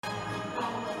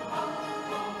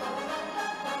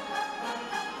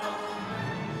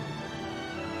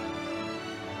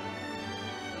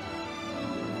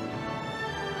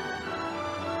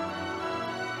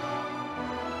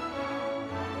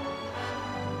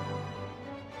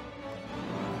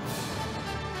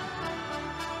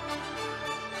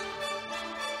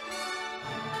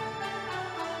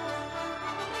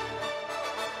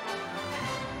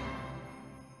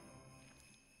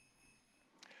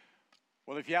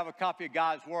you have a copy of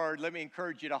God's Word, let me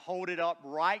encourage you to hold it up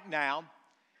right now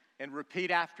and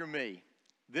repeat after me.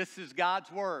 This is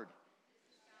God's Word.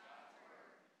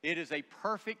 It is a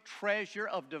perfect treasure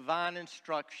of divine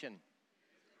instruction.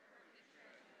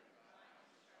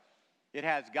 It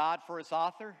has God for its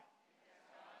author,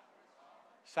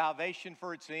 salvation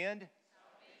for its end,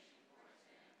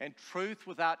 and truth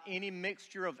without any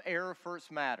mixture of error for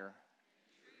its matter.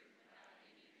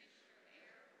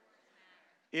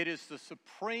 It is the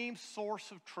supreme source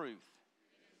of truth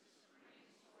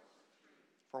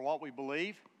for what we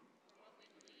believe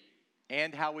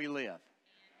and how we live.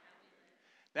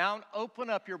 Now, open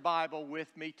up your Bible with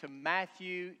me to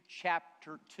Matthew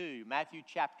chapter 2. Matthew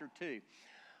chapter 2.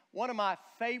 One of my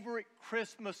favorite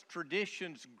Christmas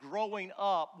traditions growing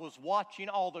up was watching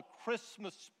all the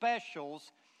Christmas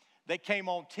specials that came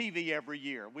on TV every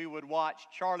year. We would watch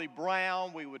Charlie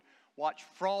Brown, we would watch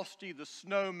Frosty the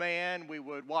Snowman, we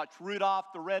would watch Rudolph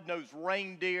the Red-Nosed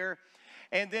Reindeer,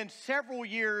 and then several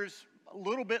years a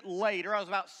little bit later, I was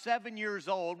about 7 years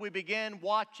old, we began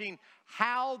watching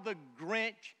How the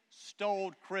Grinch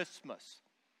Stole Christmas.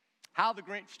 How the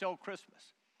Grinch Stole Christmas.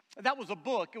 That was a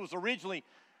book. It was originally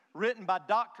written by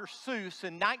Dr. Seuss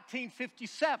in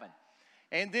 1957.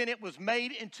 And then it was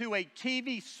made into a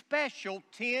TV special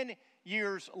 10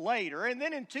 years later. And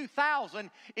then in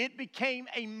 2000, it became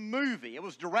a movie. It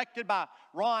was directed by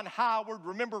Ron Howard.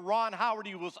 Remember Ron Howard?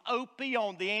 He was Opie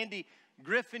on the Andy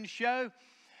Griffin Show.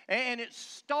 And it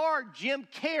starred Jim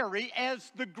Carrey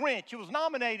as the Grinch. It was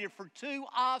nominated for 2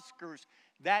 Oscars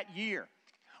that year.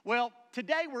 Well,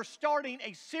 today we're starting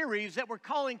a series that we're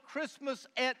calling Christmas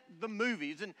at the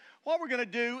Movies. And what we're going to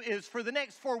do is for the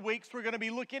next 4 weeks, we're going to be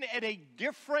looking at a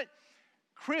different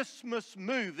Christmas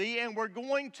movie. And we're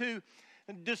going to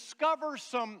discover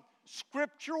some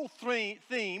scriptural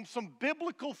themes, some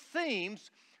biblical themes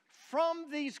from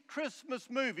these Christmas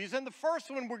movies. And the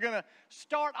first one we're going to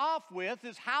start off with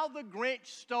is How the Grinch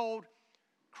Stole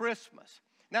Christmas.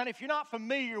 Now, if you're not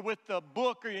familiar with the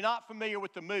book or you're not familiar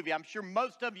with the movie, I'm sure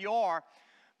most of you are,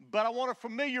 but I want to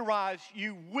familiarize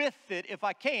you with it if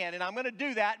I can, and I'm going to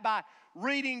do that by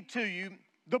reading to you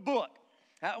the book.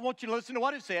 I want you to listen to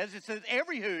what it says. It says,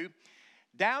 every Who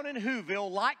down in Whoville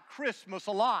liked Christmas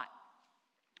a lot,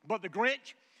 but the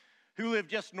Grinch, who lived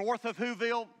just north of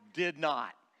Whoville, did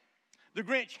not. The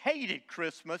Grinch hated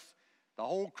Christmas the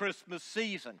whole Christmas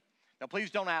season. Now, please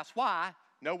don't ask why.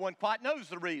 No one quite knows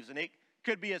the reason. It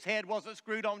could be his head wasn't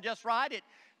screwed on just right. It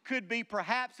could be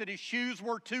perhaps that his shoes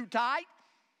were too tight.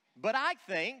 But I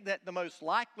think that the most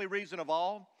likely reason of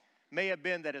all may have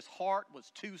been that his heart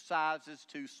was 2 sizes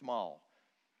too small.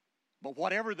 But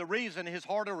whatever the reason, his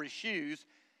heart or his shoes,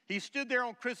 he stood there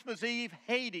on Christmas Eve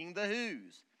hating the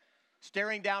Whos,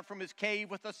 staring down from his cave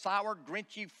with a sour,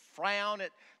 grinchy frown at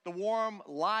the warm,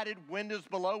 lighted windows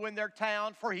below in their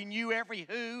town, for he knew every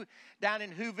Who down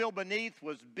in Whoville beneath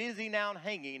was busy now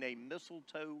hanging a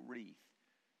mistletoe wreath.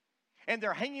 And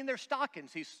they're hanging their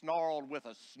stockings, he snarled with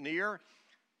a sneer.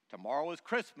 Tomorrow is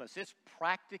Christmas. It's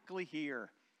practically here.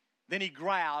 Then he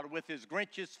growled with his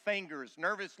Grinch's fingers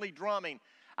nervously drumming,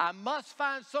 I must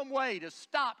find some way to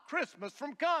stop Christmas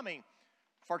from coming.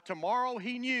 For tomorrow,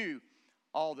 he knew,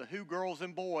 all the Who girls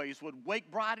and boys would wake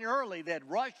bright and early. They'd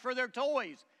rush for their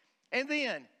toys. And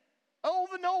then, oh,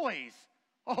 the noise.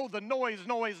 Oh, the noise,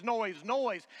 noise, noise,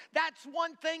 noise. That's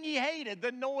one thing he hated,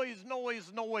 the noise,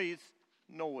 noise, noise,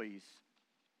 noise.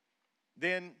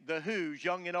 Then the Whos,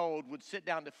 young and old, would sit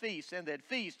down to feast, and they'd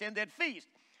feast, and they'd feast,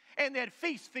 and they'd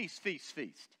feast, feast, feast,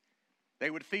 feast. They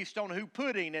would feast on Who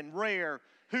pudding and rare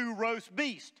Who roast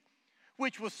beast,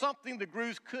 which was something the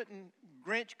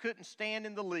Grinch couldn't stand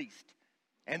in the least.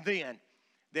 And then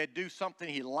they'd do something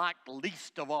he liked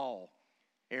least of all.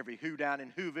 Every Who down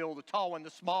in Whoville, the tall and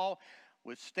the small,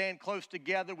 would stand close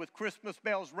together with Christmas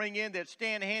bells ringing. They'd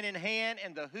stand hand in hand,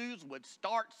 and the Whos would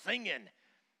start singing.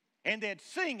 And they'd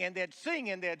sing, and they'd sing,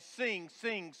 and they'd sing,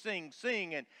 sing, sing,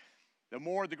 sing. And the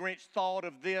more the Grinch thought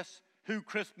of this Who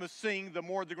Christmas sing, the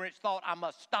more the Grinch thought, I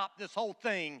must stop this whole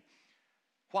thing.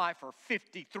 Why, for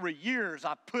 53 years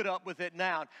I've put up with it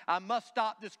now. I must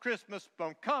stop this Christmas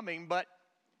from coming, but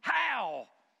how?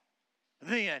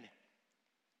 Then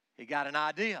he got an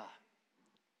idea,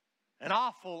 an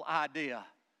awful idea.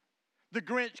 The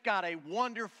Grinch got a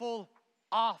wonderful,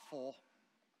 awful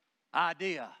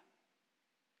idea.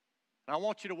 And I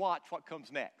want you to watch what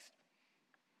comes next.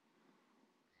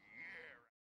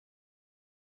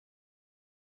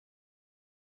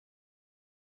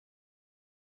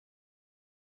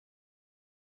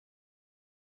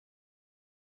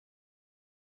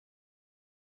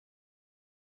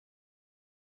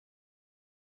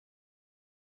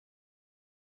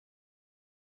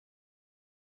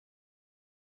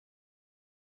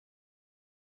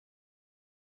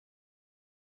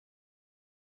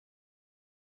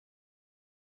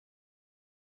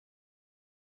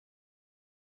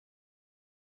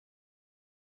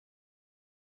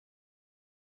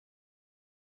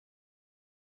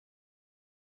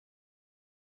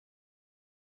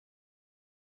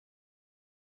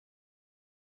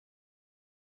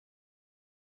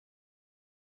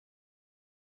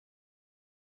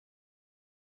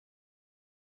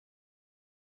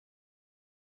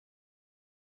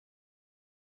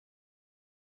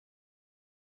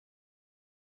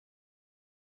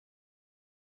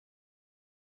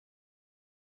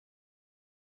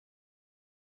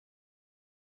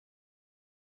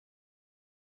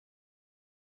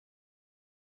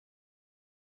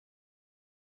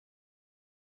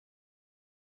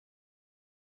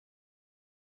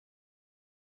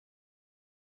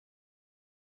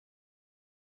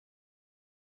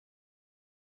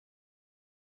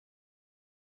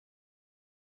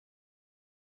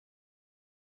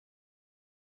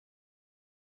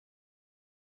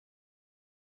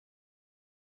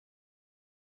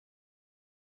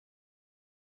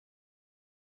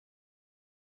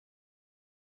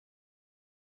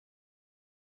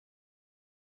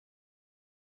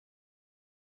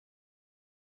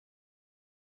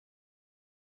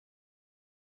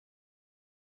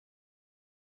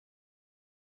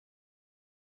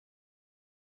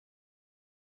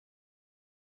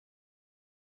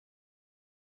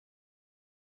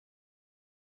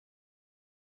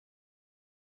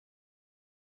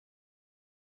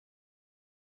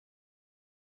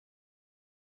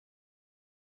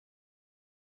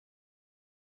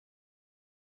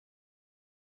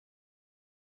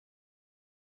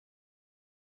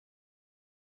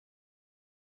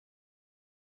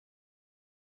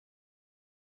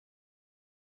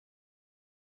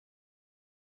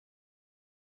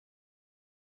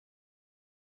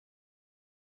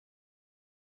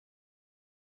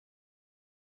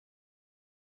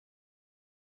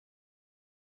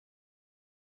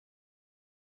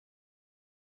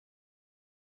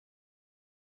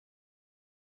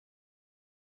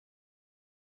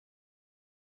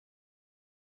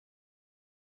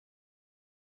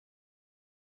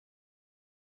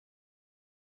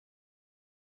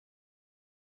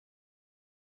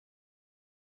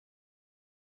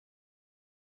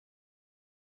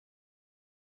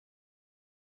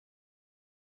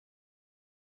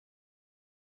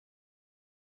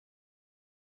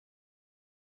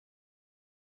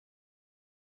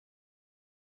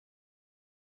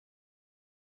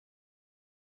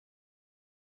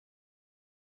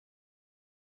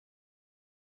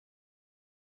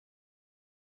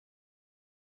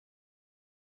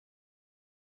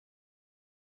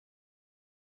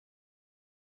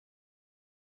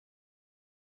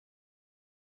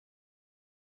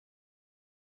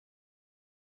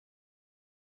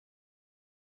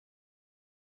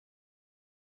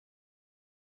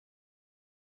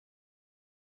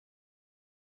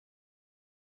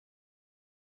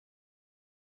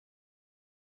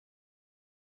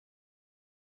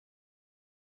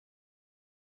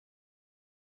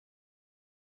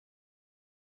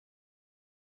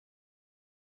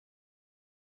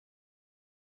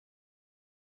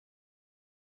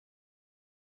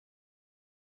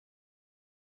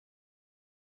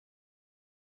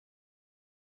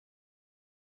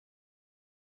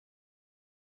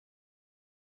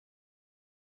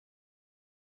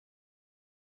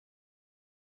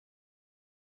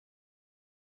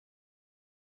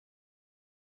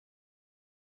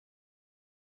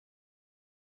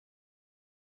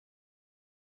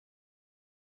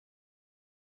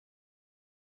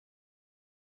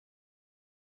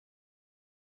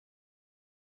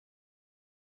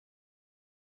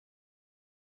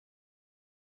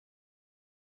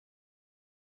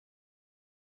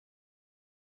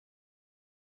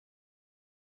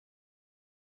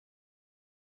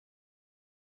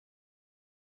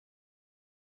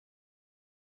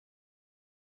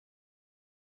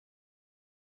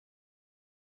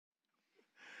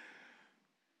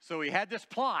 So he had this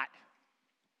plot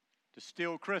to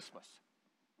steal Christmas.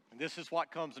 And this is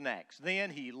what comes next. Then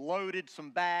he loaded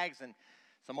some bags and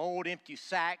some old empty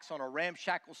sacks on a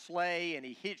ramshackle sleigh, and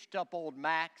he hitched up old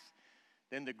Max.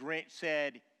 Then the Grinch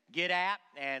said, "Get at,"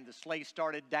 and the sleigh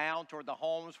started down toward the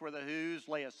homes where the Whos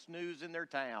lay a snooze in their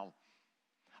town.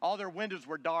 All their windows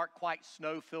were dark, quite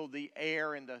snow filled the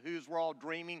air, and the Whos were all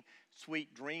dreaming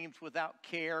sweet dreams without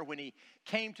care. When he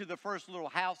came to the first little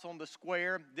house on the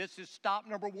square, "This is stop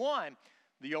number one,"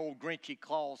 the old Grinchy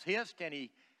Claus hissed, and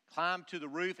he climbed to the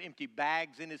roof, empty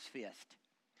bags in his fist.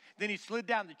 Then he slid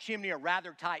down the chimney a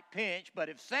rather tight pinch, but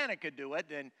if Santa could do it,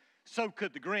 then so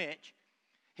could the Grinch.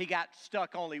 He got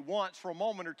stuck only once for a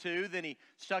moment or two, then he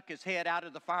stuck his head out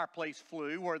of the fireplace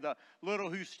flue where the little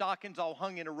Who stockings all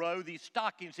hung in a row. "These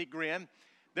stockings," he grinned,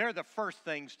 "they're the first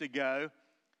things to go."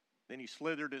 Then he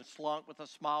slithered and slunk with a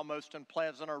smile most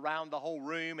unpleasant around the whole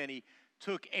room, and he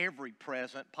took every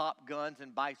present: pop guns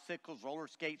and bicycles, roller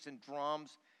skates and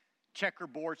drums,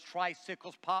 checkerboards,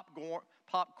 tricycles,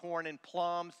 popcorn and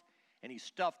plums, and he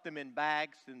stuffed them in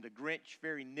bags. Then the Grinch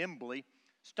very nimbly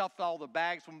stuffed all the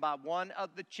bags one by one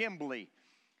up the chimbley.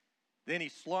 Then he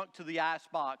slunk to the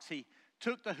icebox. He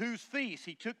took the Who's feast.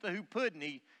 He took the Who pudding.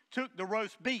 He took the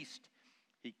roast beast.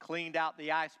 He cleaned out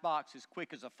the icebox as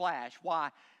quick as a flash.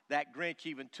 Why, that Grinch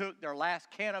even took their last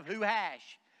can of Who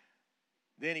hash.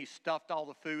 Then he stuffed all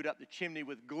the food up the chimney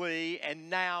with glee. "And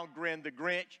now," grinned the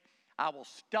Grinch, "I will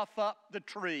stuff up the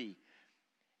tree."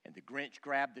 And the Grinch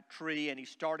grabbed the tree and he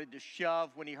started to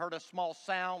shove when he heard a small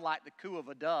sound like the coo of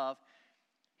a dove.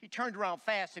 He turned around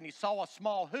fast and he saw a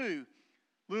small Who,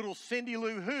 little Cindy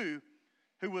Lou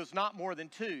who was not more than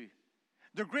 2.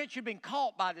 The Grinch had been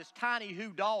caught by this tiny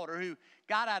Who daughter who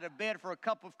got out of bed for a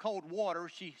cup of cold water.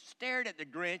 She stared at the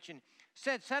Grinch and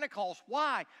said, "Santa Claus,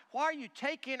 why? Why are you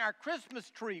taking our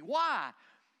Christmas tree? Why?"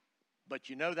 But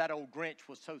you know that old Grinch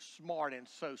was so smart and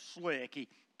so slick. He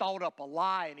thought up a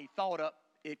lie and he thought up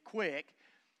it quick.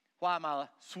 "Why, my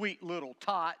sweet little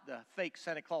tot," the fake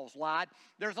Santa Claus lied,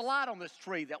 "there's a light on this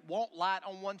tree that won't light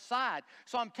on one side.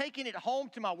 So I'm taking it home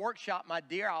to my workshop, my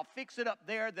dear. I'll fix it up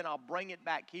there, then I'll bring it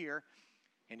back here."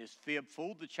 And his fib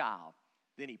fooled the child.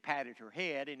 Then he patted her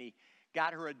head and he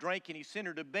got her a drink and he sent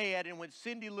her to bed. And when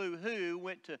Cindy Lou Who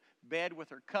went to bed with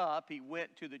her cup, he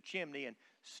went to the chimney and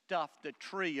stuffed the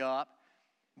tree up.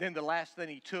 Then the last thing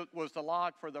he took was the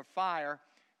log for the fire.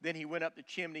 Then he went up the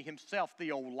chimney himself,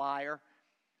 the old liar.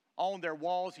 On their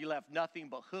walls, he left nothing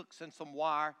but hooks and some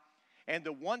wire. And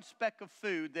the one speck of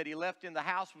food that he left in the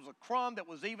house was a crumb that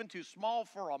was even too small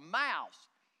for a mouse.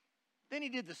 Then he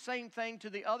did the same thing to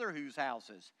the other Who's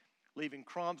houses, leaving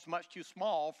crumbs much too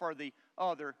small for the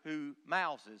other Who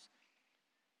mouses.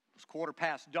 It was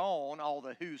 15:15 dawn, all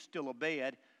the Who's still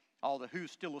abed, all the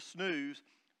Who's still a-snooze,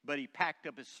 but he packed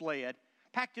up his sled,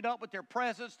 packed it up with their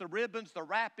presents, the ribbons, the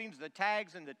wrappings, the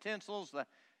tags and the tinsels, the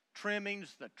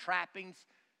trimmings, the trappings.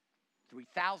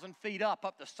 3,000 feet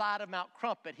up the side of Mount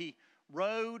Crumpet, he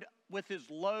rode with his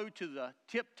load to the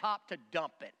tip-top to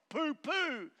dump it.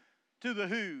 Pooh-pooh to the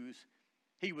Who's.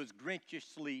 He was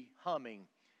Grinchishly humming.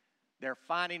 "They're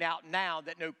finding out now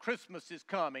that no Christmas is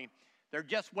coming. They're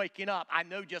just waking up. I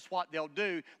know just what they'll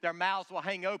do. Their mouths will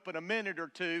hang open a minute or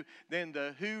two. Then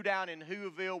the Who down in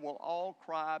Whoville will all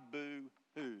cry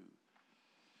boo-hoo."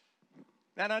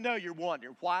 And I know you're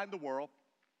wondering, why in the world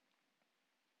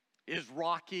is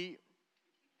Rocky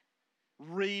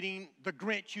reading The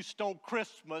Grinch Who Stole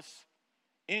Christmas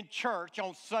in church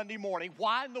on Sunday morning?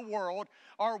 Why in the world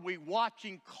are we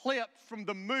watching clips from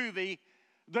the movie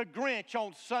The Grinch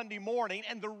on Sunday morning?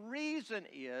 And the reason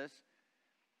is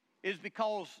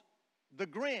because The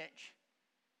Grinch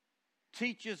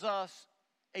teaches us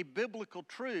a biblical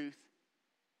truth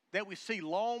that we see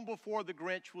long before The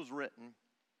Grinch was written,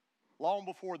 long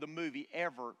before the movie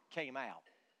ever came out.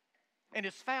 And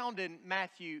it's found in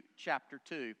Matthew chapter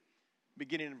 2.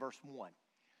 Beginning in verse 1.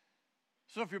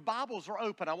 So if your Bibles are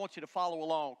open, I want you to follow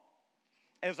along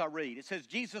as I read. It says,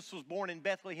 "Jesus was born in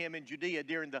Bethlehem in Judea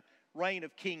during the reign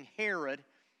of King Herod.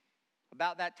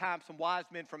 About that time, some wise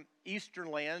men from eastern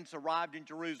lands arrived in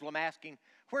Jerusalem asking,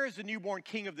 'Where is the newborn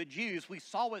King of the Jews? We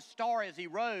saw his star as it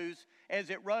rose,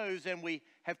 and we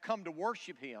have come to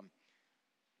worship him.'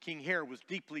 King Herod was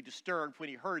deeply disturbed when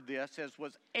he heard this, as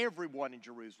was everyone in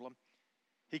Jerusalem.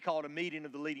 He called a meeting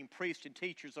of the leading priests and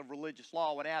teachers of religious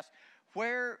law and asked,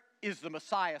 'Where is the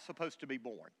Messiah supposed to be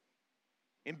born?'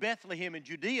 'In Bethlehem in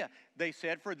Judea,' they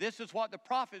said, 'for this is what the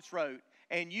prophets wrote.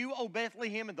 And you, O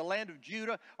Bethlehem, in the land of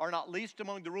Judah, are not least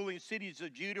among the ruling cities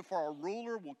of Judah, for a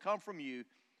ruler will come from you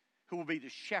who will be the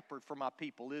shepherd for my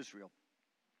people Israel.'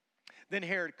 Then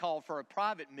Herod called for a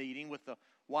private meeting with the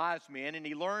wise men, and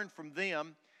he learned from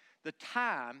them the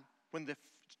time when the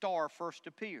star first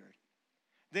appeared.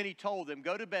 Then he told them,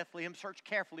 go to Bethlehem, search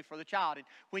carefully for the child, and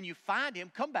when you find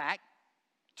him, come back,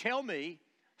 tell me,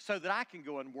 so that I can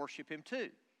go and worship him too.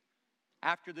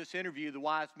 After this interview, the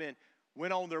wise men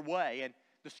went on their way, and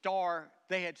the star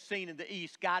they had seen in the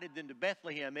east guided them to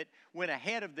Bethlehem. It went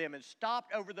ahead of them and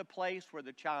stopped over the place where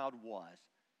the child was.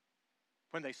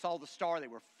 When they saw the star, they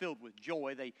were filled with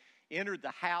joy. They entered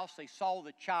the house. They saw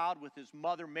the child with his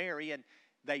mother Mary, and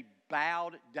they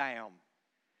bowed down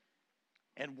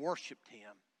and worshiped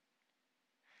him.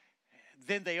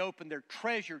 Then they opened their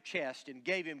treasure chest and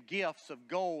gave him gifts of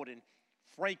gold and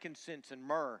frankincense and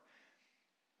myrrh.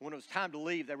 When it was time to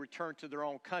leave, they returned to their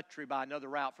own country by another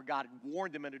route, for God had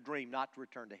warned them in a dream not to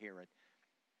return to Herod.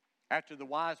 After the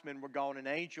wise men were gone, an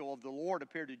angel of the Lord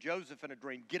appeared to Joseph in a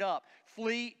dream. Get up,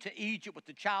 flee to Egypt with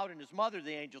the child and his mother,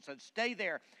 the angel said. Stay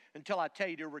there until I tell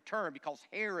you to return, because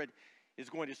Herod is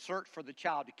going to search for the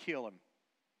child to kill him.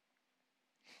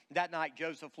 That night,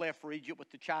 Joseph left for Egypt with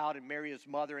the child and Mary, his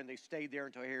mother, and they stayed there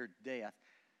until Herod's death.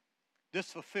 This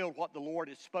fulfilled what the Lord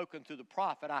had spoken through the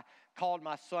prophet. I called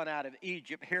my son out of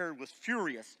Egypt. Herod was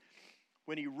furious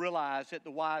when he realized that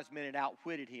the wise men had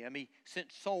outwitted him. He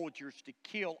sent soldiers to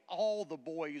kill all the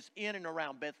boys in and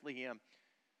around Bethlehem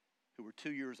who were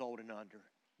 2 years old and under,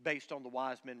 based on the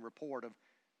wise men's report of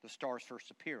the star's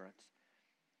first appearance.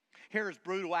 Herod's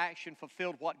brutal action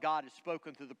fulfilled what God had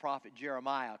spoken through the prophet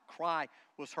Jeremiah. A cry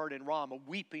was heard in Ramah,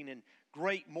 weeping and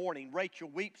great mourning. Rachel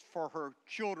weeps for her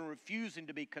children, refusing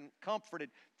to be comforted,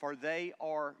 for they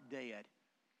are dead.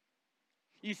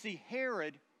 You see,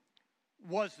 Herod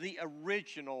was the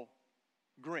original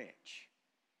Grinch.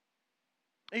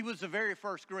 He was the very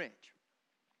first Grinch.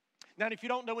 Now, if you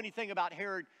don't know anything about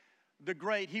Herod the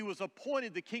Great, he was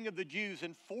appointed the king of the Jews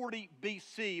in 40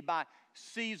 BC by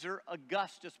Caesar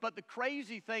Augustus. But the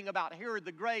crazy thing about Herod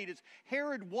the Great is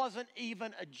Herod wasn't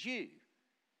even a Jew.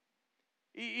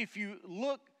 If you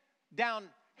look down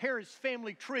Herod's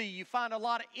family tree, you find a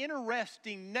lot of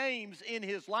interesting names in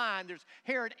his line. There's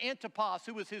Herod Antipas,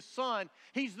 who was his son.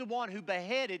 He's the one who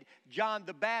beheaded John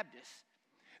the Baptist.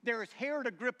 There is Herod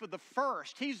Agrippa I.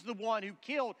 He's the one who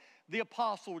killed the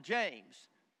Apostle James.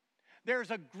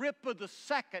 There's Agrippa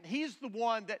II. He's the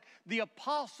one that the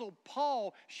Apostle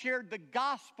Paul shared the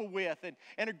gospel with.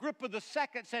 And Agrippa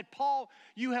II said, Paul,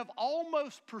 you have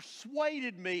almost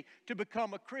persuaded me to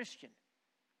become a Christian.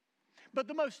 But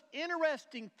the most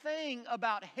interesting thing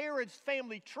about Herod's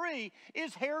family tree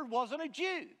is Herod wasn't a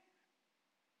Jew.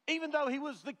 Even though he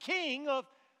was the king of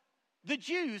the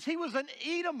Jews, he was an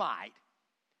Edomite.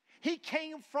 He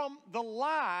came from the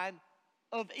line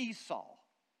of Esau.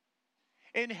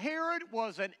 And Herod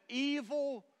was an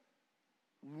evil,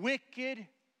 wicked,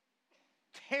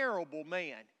 terrible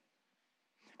man.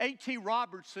 A.T.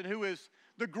 Robertson, who is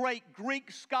the great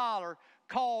Greek scholar,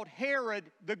 called Herod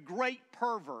the great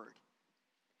pervert.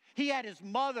 He had his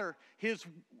mother, he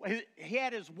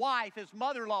had his wife, his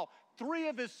mother-in-law, 3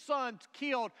 of his sons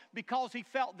killed because he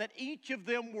felt that each of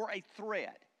them were a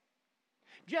threat.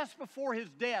 Just before his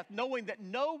death, knowing that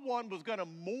no one was going to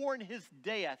mourn his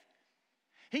death,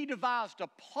 he devised a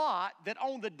plot that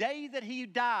on the day that he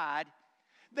died,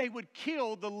 they would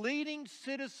kill the leading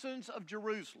citizens of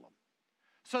Jerusalem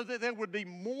so that there would be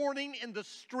mourning in the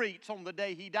streets on the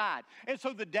day he died. And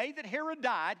so the day that Herod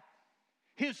died,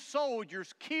 his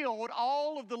soldiers killed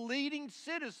all of the leading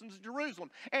citizens of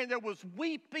Jerusalem. And there was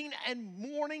weeping and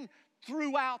mourning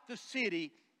throughout the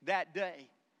city that day.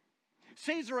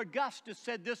 Caesar Augustus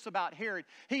said this about Herod.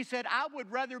 He said, I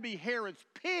would rather be Herod's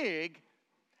pig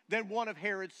than one of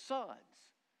Herod's sons.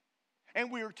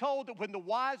 And we are told that when the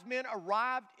wise men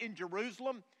arrived in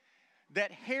Jerusalem,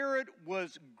 that Herod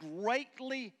was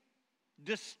greatly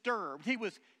disturbed. He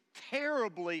was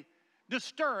terribly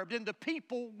disturbed, and the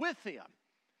people with him.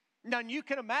 Now, you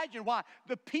can imagine why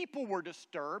the people were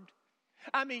disturbed.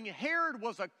 I mean, Herod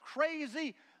was a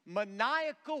crazy,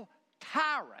 maniacal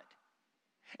tyrant.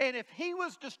 And if he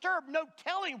was disturbed, no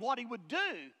telling what he would do,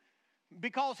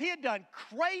 because he had done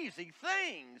crazy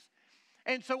things.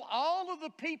 And so all of the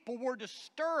people were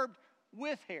disturbed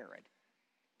with Herod.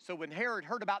 So when Herod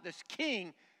heard about this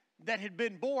king that had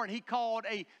been born, he called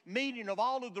a meeting of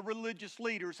all of the religious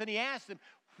leaders, and he asked them,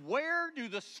 where do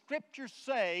the scriptures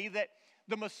say that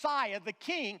the Messiah, the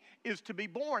king, is to be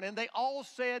born? And they all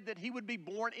said that he would be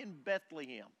born in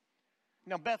Bethlehem.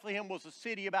 Now, Bethlehem was a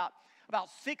city about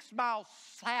 6 miles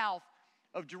south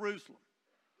of Jerusalem.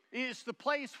 It's the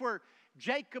place where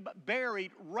Jacob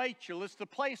buried Rachel. It's the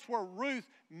place where Ruth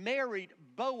married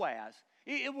Boaz.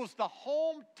 It was the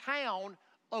hometown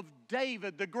of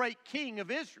David, the great king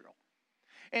of Israel.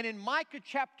 And in Micah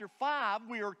chapter 5,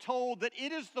 we are told that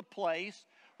it is the place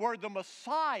where the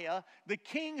Messiah, the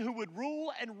king who would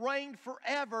rule and reign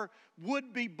forever,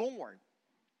 would be born.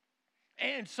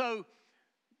 And so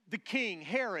the king,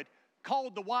 Herod,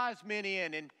 called the wise men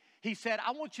in, and he said,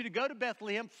 I want you to go to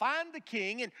Bethlehem, find the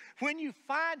king, and when you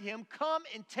find him, come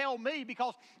and tell me,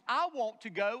 because I want to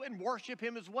go and worship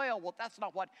him as well. Well, that's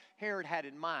not what Herod had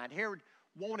in mind. Herod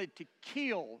wanted to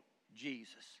kill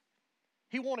Jesus.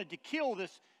 He wanted to kill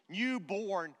this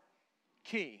newborn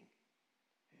king.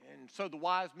 And so the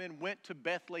wise men went to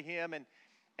Bethlehem,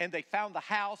 and they found the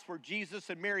house where Jesus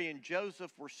and Mary and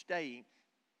Joseph were staying.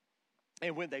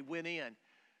 And when they went in,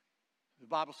 the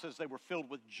Bible says they were filled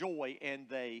with joy, and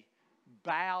they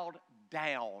bowed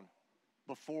down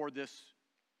before this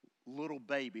little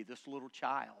baby, this little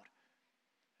child.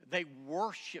 They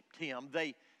worshiped him.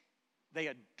 They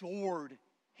adored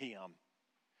him.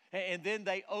 And then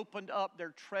they opened up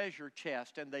their treasure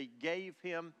chest, and they gave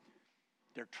him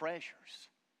their treasures.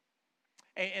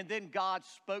 And then God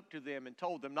spoke to them and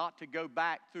told them not to go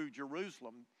back through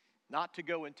Jerusalem, not to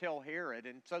go and tell Herod.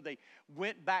 And so they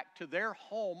went back to their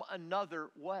home another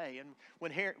way. And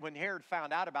when Herod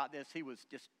found out about this, he was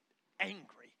just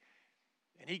angry.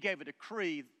 And he gave a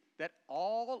decree that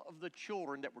all of the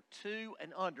children that were 2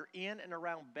 and under in and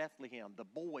around Bethlehem, the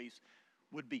boys,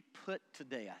 would be put to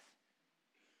death.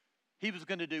 He was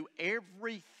going to do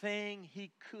everything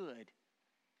he could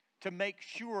to make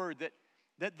sure that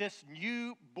this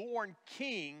newborn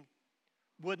king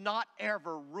would not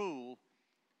ever rule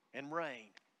and reign.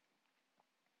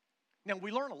 Now,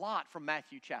 we learn a lot from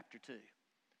Matthew chapter 2.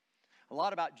 A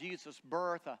lot about Jesus'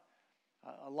 birth,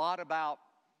 a lot about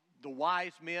the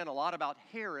wise men, a lot about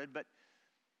Herod.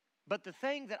 But the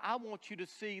thing that I want you to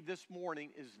see this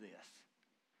morning is this.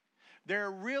 There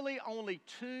are really only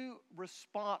 2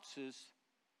 responses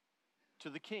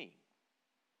to the king.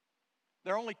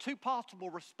 There are only 2 possible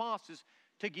responses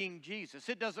to King Jesus.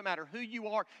 It doesn't matter who you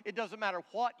are. It doesn't matter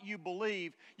what you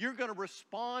believe. You're going to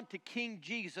respond to King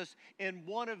Jesus in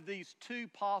one of these 2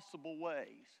 possible ways.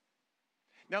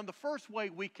 Now, the first way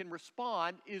we can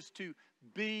respond is to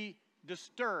be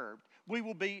disturbed. We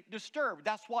will be disturbed.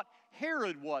 That's what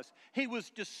Herod was. He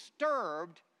was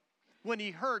disturbed when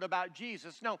he heard about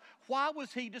Jesus. Now, why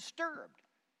was he disturbed?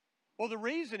 Well, the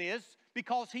reason is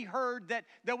because he heard that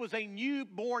there was a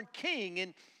newborn king,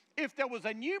 and if there was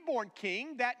a newborn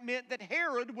king, that meant that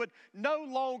Herod would no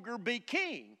longer be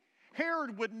king.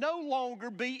 Herod would no longer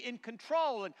be in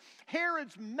control. And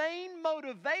Herod's main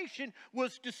motivation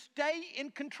was to stay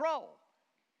in control.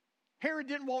 Herod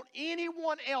didn't want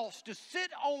anyone else to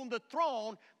sit on the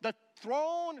throne. The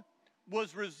throne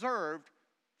was reserved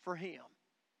for him.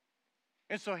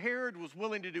 And so Herod was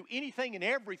willing to do anything and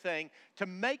everything to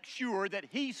make sure that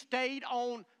he stayed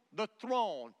on the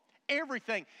throne.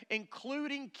 Everything,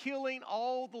 including killing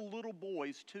all the little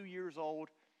boys 2 years old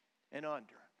and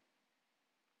under.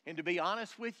 And to be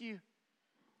honest with you,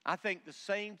 I think the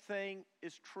same thing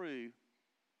is true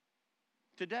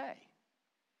today.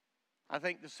 I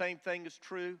think the same thing is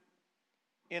true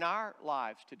in our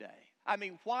lives today. I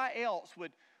mean, why else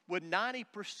would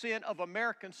 90% of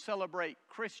Americans celebrate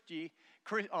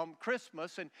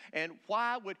Christmas, and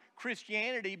why would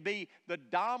Christianity be the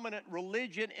dominant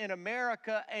religion in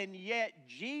America, and yet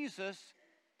Jesus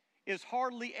is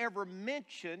hardly ever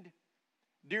mentioned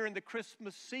during the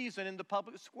Christmas season in the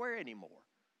public square anymore?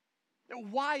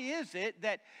 Why is it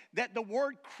that the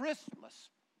word Christmas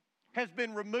has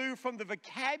been removed from the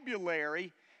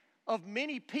vocabulary of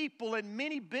many people and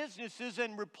many businesses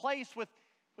and replaced with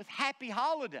happy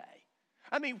holiday?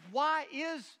 I mean, why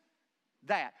is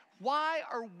that? Why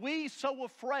are we so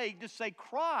afraid to say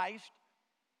Christ,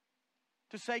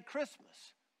 to say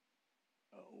Christmas?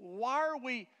 Why are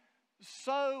we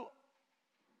so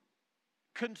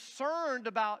concerned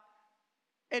about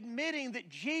admitting that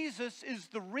Jesus is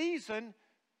the reason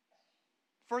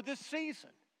for this season?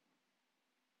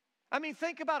 I mean,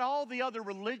 think about all the other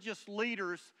religious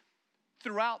leaders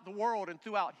throughout the world and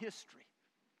throughout history.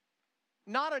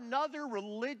 Not another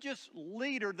religious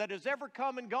leader that has ever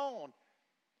come and gone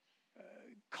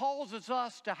causes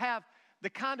us to have the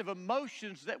kind of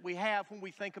emotions that we have when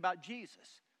we think about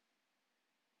Jesus.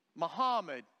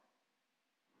 Muhammad,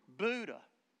 Buddha,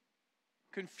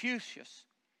 Confucius,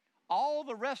 all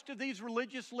the rest of these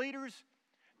religious leaders,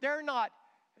 they're not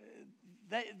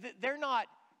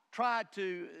tried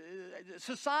to,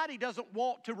 society doesn't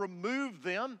want to remove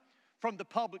them from the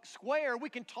public square. We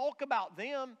can talk about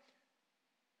them.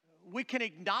 We can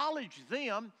acknowledge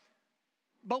them.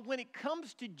 But when it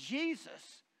comes to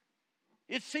Jesus,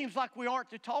 it seems like we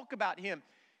aren't to talk about him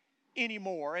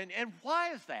anymore. And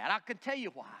why is that? I can tell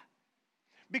you why.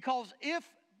 Because if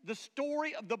the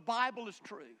story of the Bible is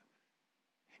true,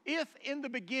 if in the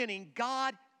beginning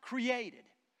God created,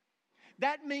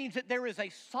 that means that there is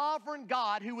a sovereign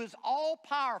God who is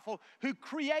all-powerful, who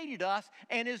created us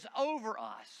and is over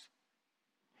us.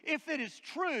 If it is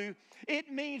true,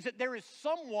 it means that there is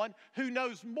someone who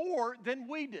knows more than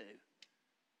we do.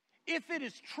 If it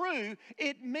is true,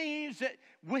 it means that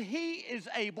He is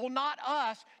able, not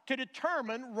us, to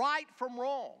determine right from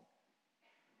wrong.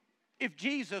 If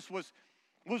Jesus was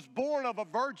born of a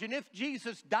virgin, if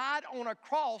Jesus died on a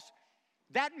cross,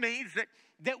 that means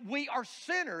that we are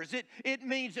sinners. It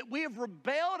means that we have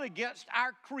rebelled against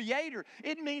our Creator.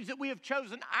 It means that we have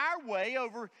chosen our way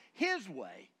over His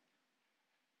way.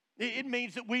 It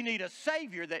means that we need a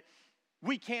Savior, that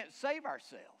we can't save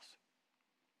ourselves.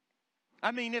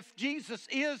 I mean, if Jesus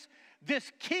is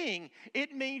this King,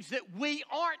 it means that we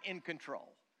aren't in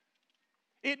control.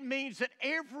 It means that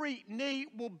every knee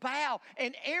will bow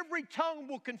and every tongue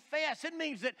will confess. It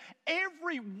means that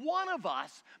every one of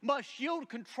us must yield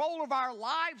control of our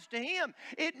lives to Him.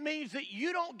 It means that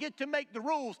you don't get to make the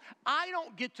rules. I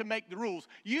don't get to make the rules.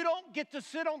 You don't get to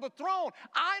sit on the throne.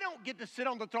 I don't get to sit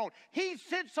on the throne. He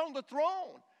sits on the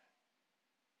throne.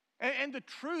 And the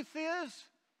truth is,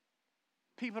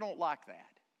 people don't like that.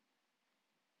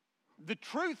 The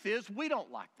truth is, we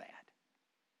don't like that.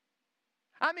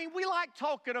 I mean, we like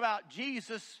talking about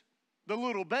Jesus, the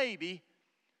little baby,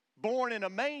 born in a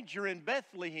manger in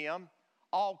Bethlehem,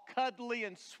 all cuddly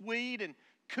and sweet and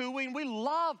cooing. We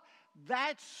love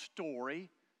that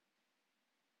story.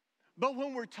 But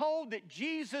when we're told that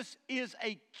Jesus is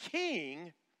a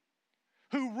king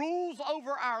who rules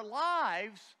over our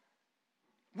lives,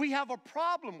 we have a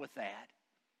problem with that.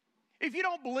 If you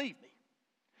don't believe me,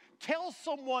 tell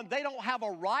someone they don't have a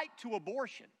right to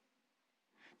abortion.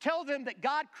 Tell them that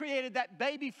God created that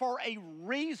baby for a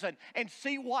reason and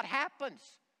see what happens.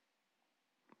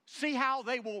 See how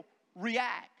they will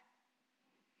react.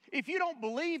 If you don't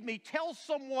believe me, tell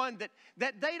someone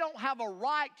that they don't have a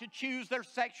right to choose their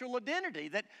sexual identity,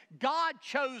 that God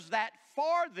chose that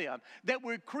for them, that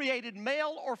we're created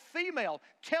male or female.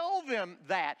 Tell them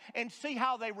that and see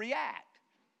how they react.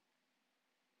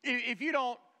 If you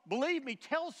don't believe me,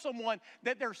 tell someone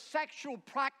that their sexual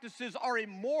practices are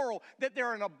immoral, that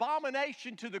they're an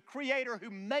abomination to the Creator who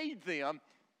made them,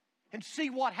 and see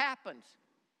what happens.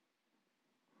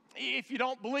 If you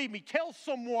don't believe me, tell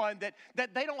someone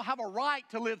that they don't have a right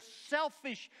to live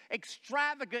selfish,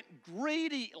 extravagant,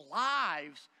 greedy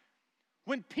lives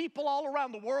when people all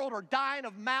around the world are dying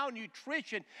of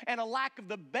malnutrition and a lack of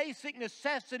the basic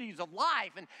necessities of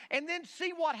life, and then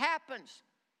see what happens.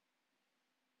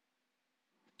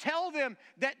 Tell them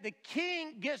that the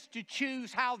king gets to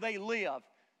choose how they live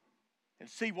and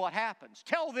see what happens.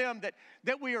 Tell them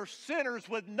that we are sinners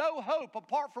with no hope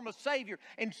apart from a Savior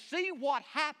and see what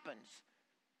happens.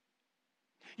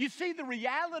 You see, the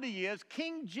reality is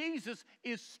King Jesus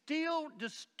is still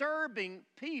disturbing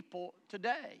people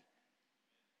today.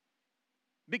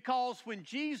 Because when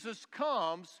Jesus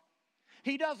comes,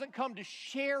 He doesn't come to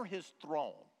share His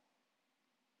throne.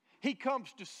 He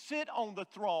comes to sit on the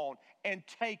throne and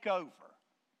take over.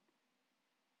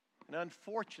 And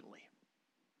unfortunately,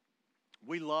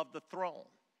 we love the throne.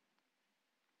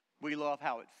 We love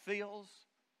how it feels.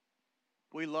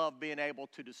 We love being able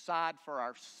to decide for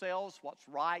ourselves what's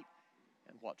right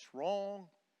and what's wrong,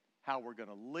 how we're going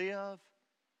to live.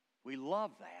 We love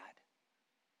that.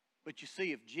 But you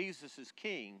see, if Jesus is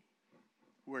king,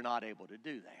 we're not able to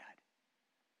do that.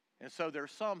 And so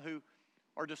there's some who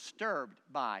are disturbed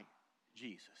by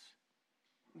Jesus.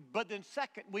 But then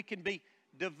second, we can be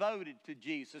devoted to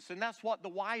Jesus. And that's what the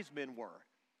wise men were.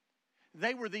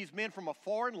 They were these men from a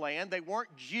foreign land. They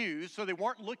weren't Jews, so they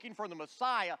weren't looking for the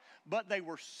Messiah, but they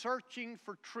were searching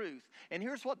for truth. And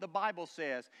here's what the Bible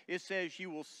says. It says, you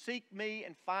will seek me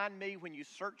and find me when you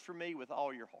search for me with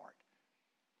all your heart.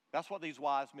 That's what these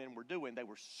wise men were doing. They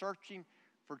were searching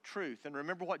for truth. And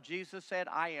remember what Jesus said?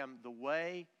 I am the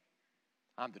way,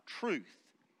 I'm the truth,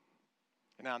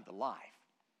 and I'm the life.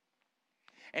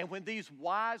 And when these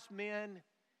wise men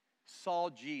saw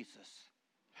Jesus,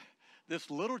 this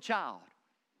little child,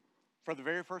 for the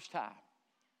very first time,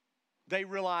 they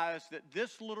realized that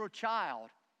this little child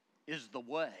is the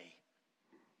way.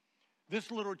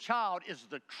 This little child is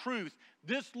the truth.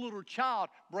 This little child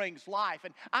brings life.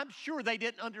 And I'm sure they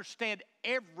didn't understand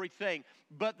everything,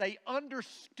 but they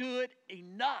understood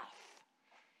enough.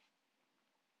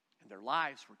 And their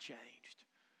lives were changed.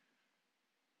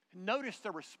 Notice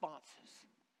their responses.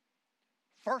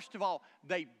 First of all,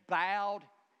 they bowed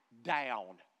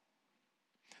down.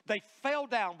 They fell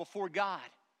down before God.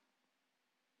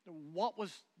 What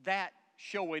was that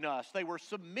showing us. They were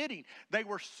submitting. They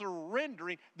were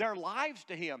surrendering their lives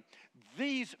to Him.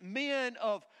 These men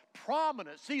of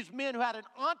prominence, these men who had an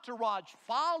entourage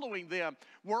following them,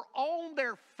 were on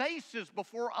their faces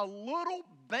before a little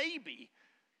baby,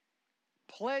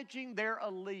 pledging their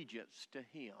allegiance to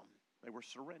Him. They were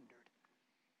surrendered.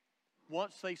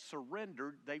 Once they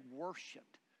surrendered, they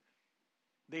worshiped.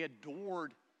 They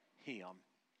adored Him.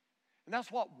 And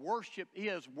that's what worship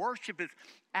is. Worship is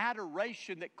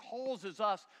adoration that causes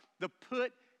us to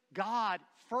put God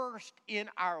first in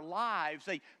our lives.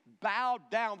 They bowed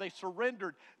down, they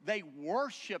surrendered, they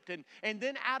worshiped. And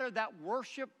then out of that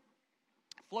worship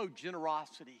flowed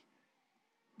generosity.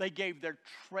 They gave their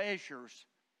treasures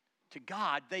to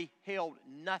God. They held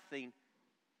nothing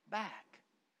back.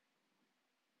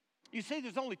 You see,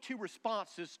 there's only two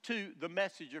responses to the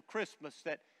message of Christmas,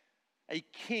 that a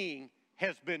king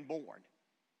has been born.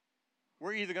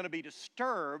 We're either going to be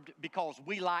disturbed because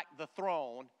we like the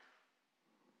throne,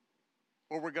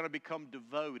 or we're going to become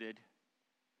devoted,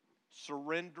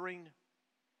 surrendering,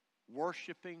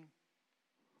 worshiping,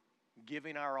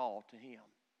 giving our all to Him.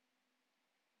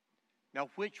 Now,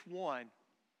 which one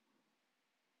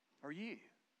are you?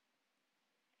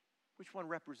 Which one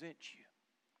represents you?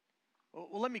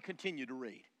 Well, let me continue to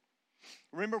read.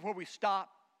 Remember where we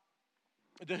stopped?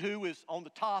 The Who is on the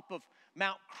top of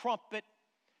Mount Crumpet.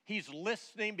 He's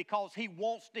listening because he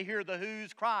wants to hear the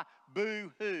Who's cry,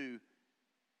 boo-hoo.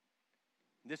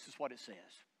 This is what it says.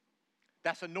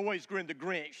 That's a noise, grinned the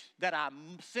Grinch, that I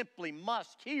simply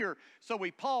must hear. So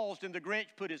he paused, and the Grinch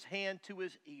put his hand to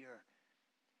his ear.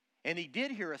 And he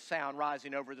did hear a sound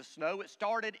rising over the snow. It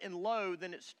started in low,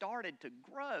 then it started to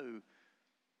grow.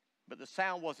 But the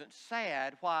sound wasn't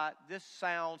sad. Why, this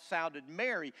sound sounded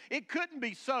merry. It couldn't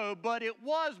be so, but it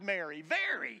was merry,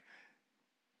 very.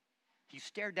 He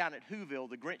stared down at Whoville.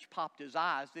 The Grinch popped his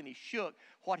eyes, then he shook.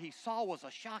 What he saw was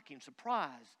a shocking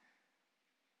surprise.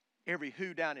 Every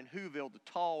Who down in Whoville, the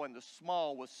tall and the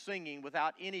small, was singing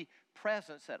without any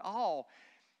presents at all.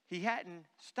 He hadn't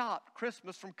stopped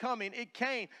Christmas from coming. It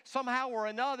came somehow or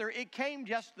another. It came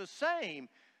just the same.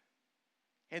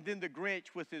 And then the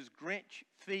Grinch, with his Grinch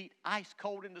feet ice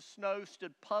cold in the snow,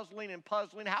 stood puzzling and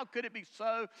puzzling. How could it be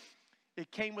so?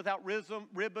 It came without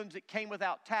ribbons. It came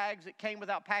without tags. It came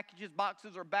without packages,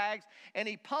 boxes, or bags. And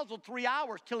he puzzled 3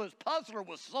 hours till his puzzler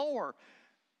was sore.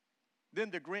 Then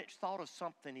the Grinch thought of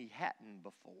something he hadn't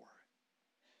before.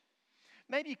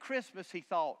 Maybe Christmas, he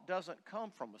thought, doesn't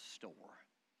come from a store.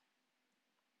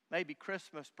 Maybe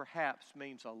Christmas perhaps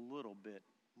means a little bit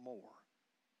more.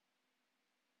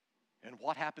 And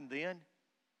what happened then?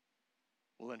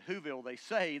 Well, in Whoville, they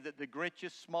say that the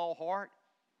Grinch's small heart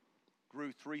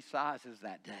grew 3 sizes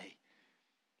that day.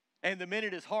 And the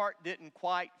minute his heart didn't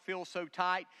quite feel so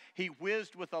tight, he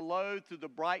whizzed with a load through the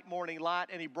bright morning light,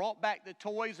 and he brought back the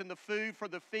toys and the food for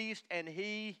the feast, and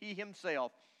he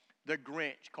himself, the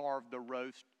Grinch, carved the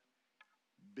roast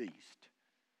beast.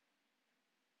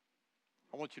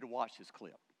 I want you to watch this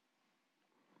clip.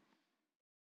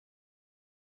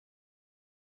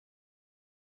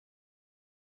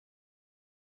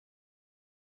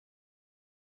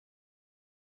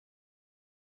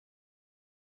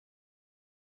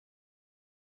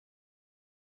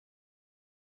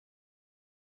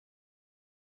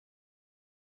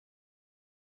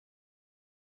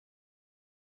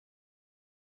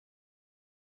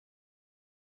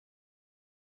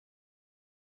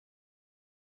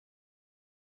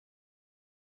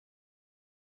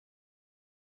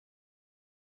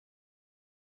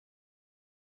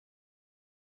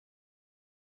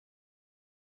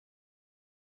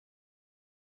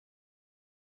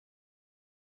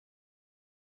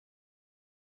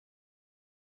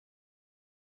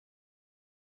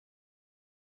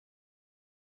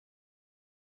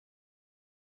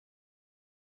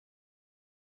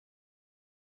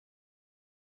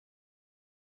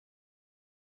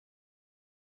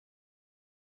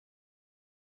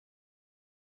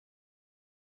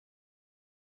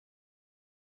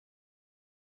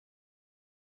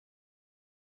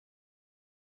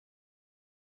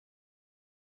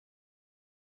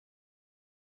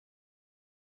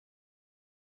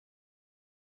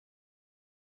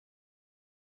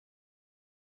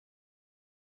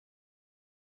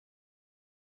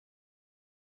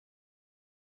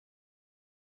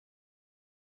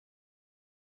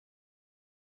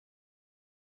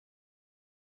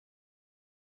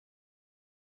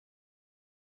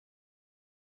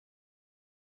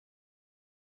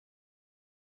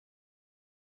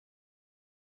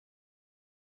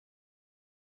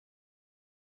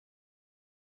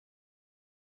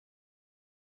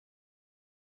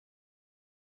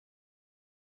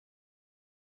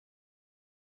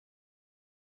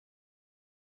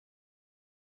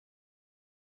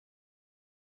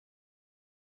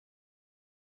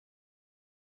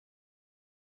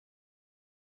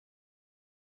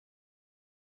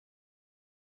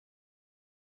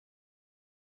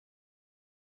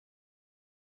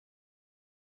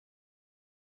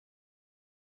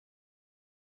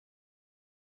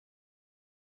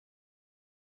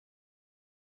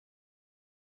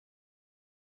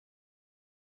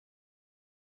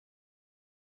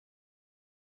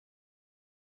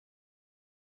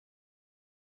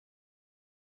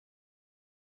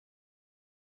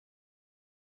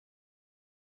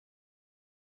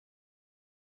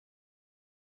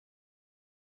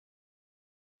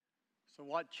 So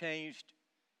what changed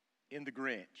in the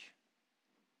Grinch?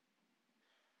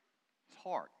 His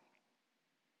heart.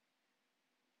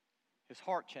 His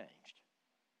heart changed.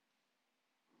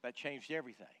 That changed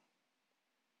everything.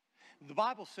 The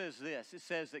Bible says this. It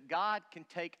says that God can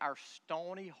take our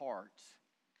stony hearts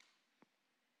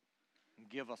and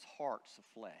give us hearts of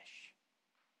flesh.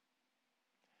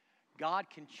 God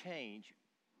can change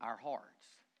our hearts.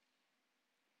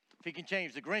 If He can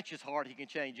change the Grinch's heart, He can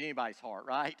change anybody's heart,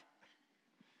 right?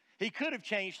 He could have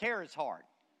changed Herod's heart.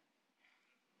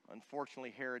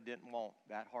 Unfortunately, Herod didn't want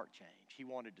that heart change. He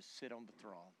wanted to sit on the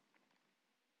throne.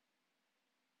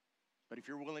 But if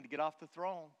you're willing to get off the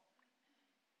throne,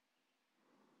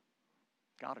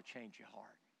 God will change your heart.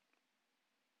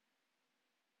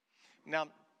 Now,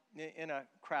 in a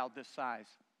crowd this size,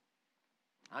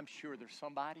 I'm sure there's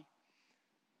somebody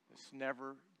that's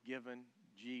never given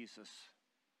Jesus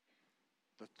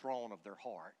the throne of their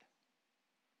heart.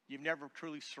 You've never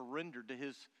truly surrendered to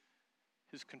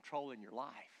His control in your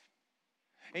life.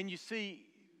 And you see,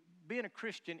 being a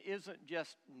Christian isn't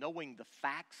just knowing the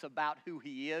facts about who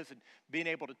He is and being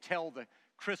able to tell the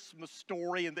Christmas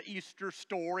story and the Easter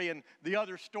story and the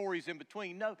other stories in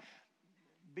between. No,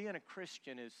 being a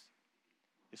Christian is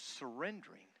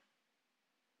surrendering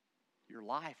your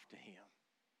life to Him,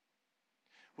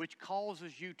 which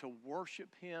causes you to worship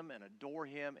Him and adore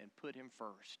Him and put Him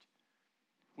first,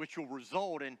 which will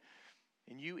result in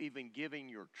you even giving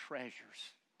your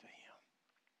treasures to Him.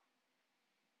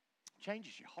 It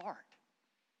changes your heart.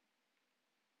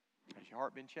 Has your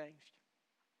heart been changed?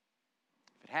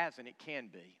 If it hasn't, it can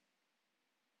be.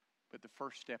 But the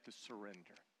first step is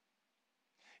surrender.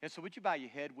 And so would you bow your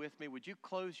head with me? Would you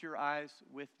close your eyes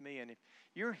with me? And if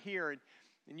you're here and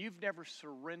you've never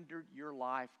surrendered your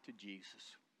life to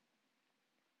Jesus,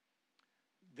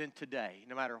 then today,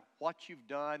 no matter what you've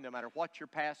done, no matter what your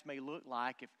past may look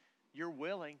like, if you're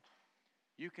willing,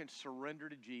 you can surrender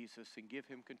to Jesus and give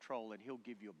Him control, and He'll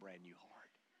give you a brand new heart.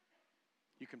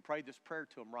 You can pray this prayer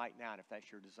to Him right now if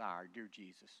that's your desire. Dear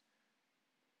Jesus,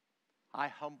 I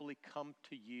humbly come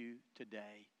to you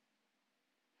today,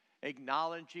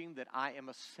 acknowledging that I am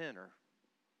a sinner.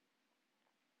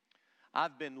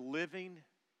 I've been living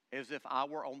as if I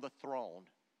were on the throne.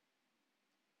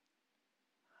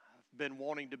 I've been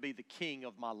wanting to be the king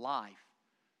of my life.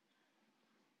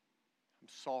 I'm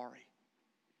sorry.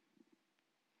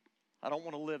 I don't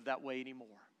want to live that way anymore.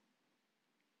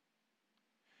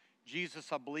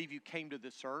 Jesus, I believe you came to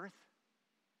this earth.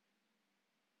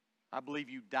 I believe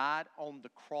you died on the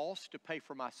cross to pay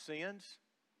for my sins.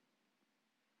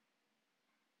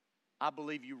 I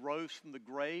believe you rose from the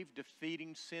grave,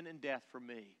 defeating sin and death for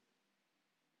me.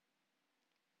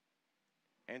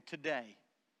 And today,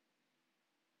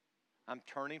 I'm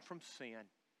turning from sin.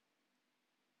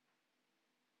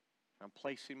 I'm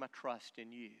placing my trust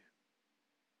in you.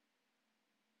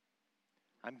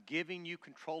 I'm giving you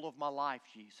control of my life,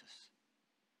 Jesus.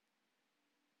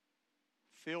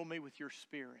 Fill me with your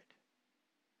Spirit.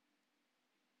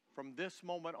 From this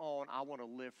moment on, I want to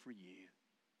live for you.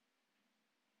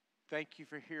 Thank you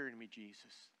for hearing me,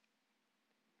 Jesus.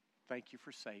 Thank you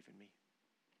for saving me.